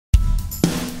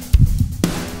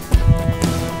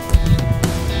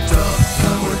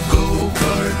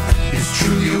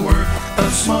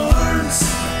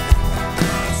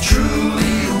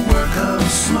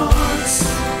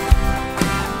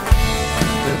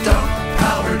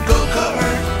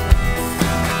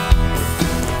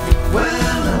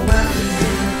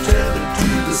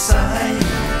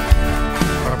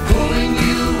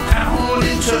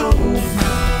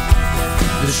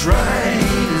just right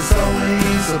is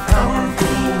always a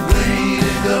powerful way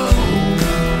to go.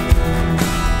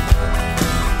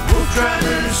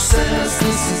 WooFDriver says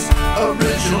this is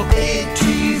original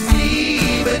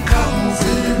ATV, but calls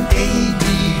it an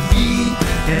ADV,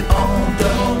 an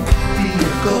all-dog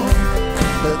vehicle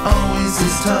that always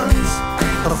has tons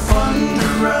of fun to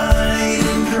ride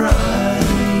and drive.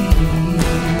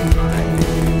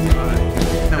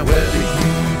 Now whether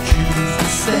you choose to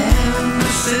stand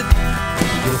or sit,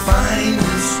 you'll find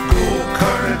this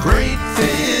go-kart a great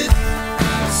fit.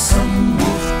 Some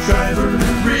WooFDriver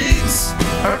rigs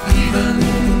are even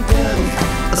pedal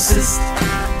assist.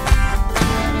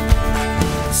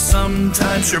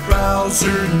 Sometimes your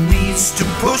Bowser needs to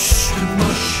push and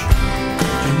mush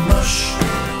and mush.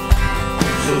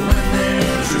 So when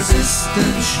there's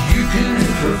resistance, you can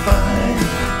provide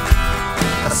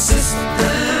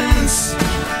assistance.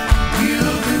 You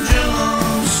can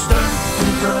jump, start,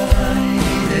 and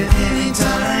ride at any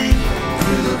time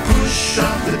with a push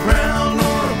off the ground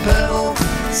or a pedal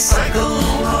cycle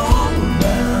all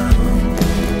around.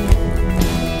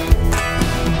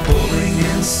 Pulling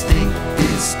instinct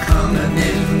is common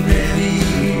in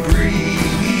many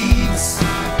breeds,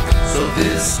 so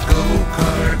this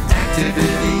go-kart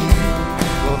activity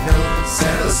will help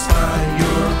satisfy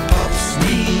your pup's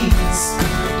needs.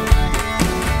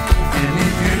 And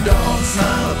if your dog's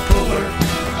not a puller,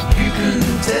 you can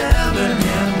tether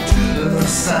him to the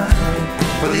side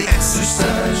for the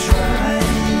exercise ride.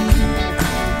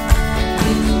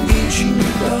 Engaging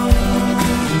your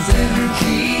dog's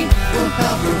energy will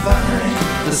help provide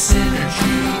the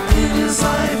synergy in his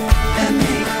life and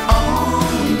make all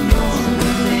your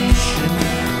relation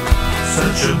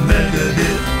such a mega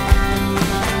hit.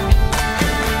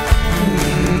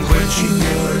 Quenching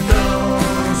your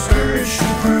dog's urge to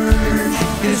purge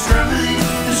is right,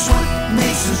 is what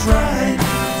makes us ride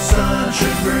such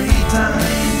a great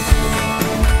time.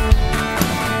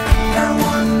 Now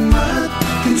one month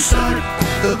can start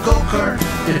the go-kart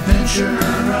adventure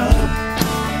up,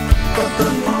 but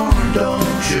the more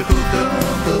dogs you hook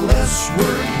up, the less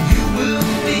work you will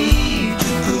need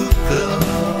to cook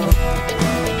up.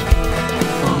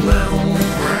 On level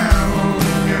ground,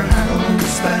 your hound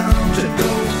is bound to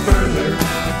go further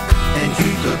and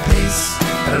keep the pace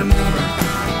at a more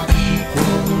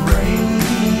equal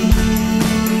rate.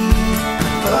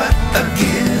 But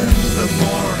again, the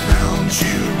more rounds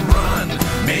you run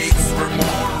makes for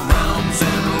more rounds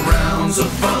and rounds of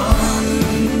fun.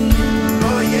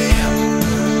 Oh yeah.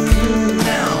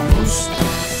 Now most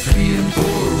 3- and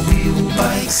 4-wheel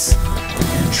bikes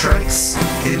and trikes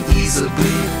can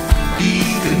easily be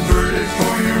converted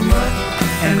for your mutt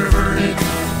and reverted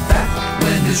back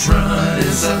when his run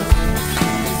is up.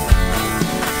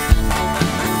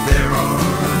 There are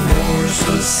more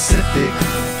specific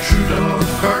true dog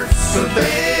carts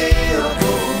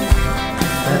available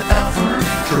that offer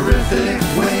terrific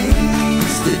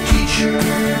ways to teach your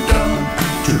dog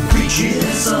to reach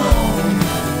his own.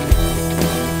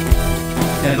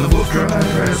 And the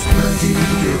WooFDriver has plenty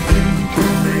of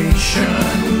information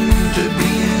to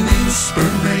be an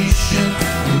inspiration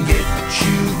and get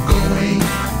you going.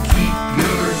 Keep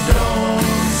your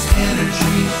dog's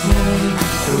energy flowing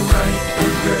the right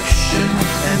direction,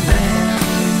 and then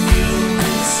you'll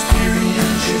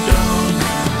experience your dog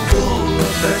full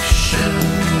affection.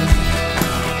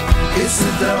 It's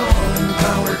a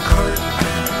dog-powered cart.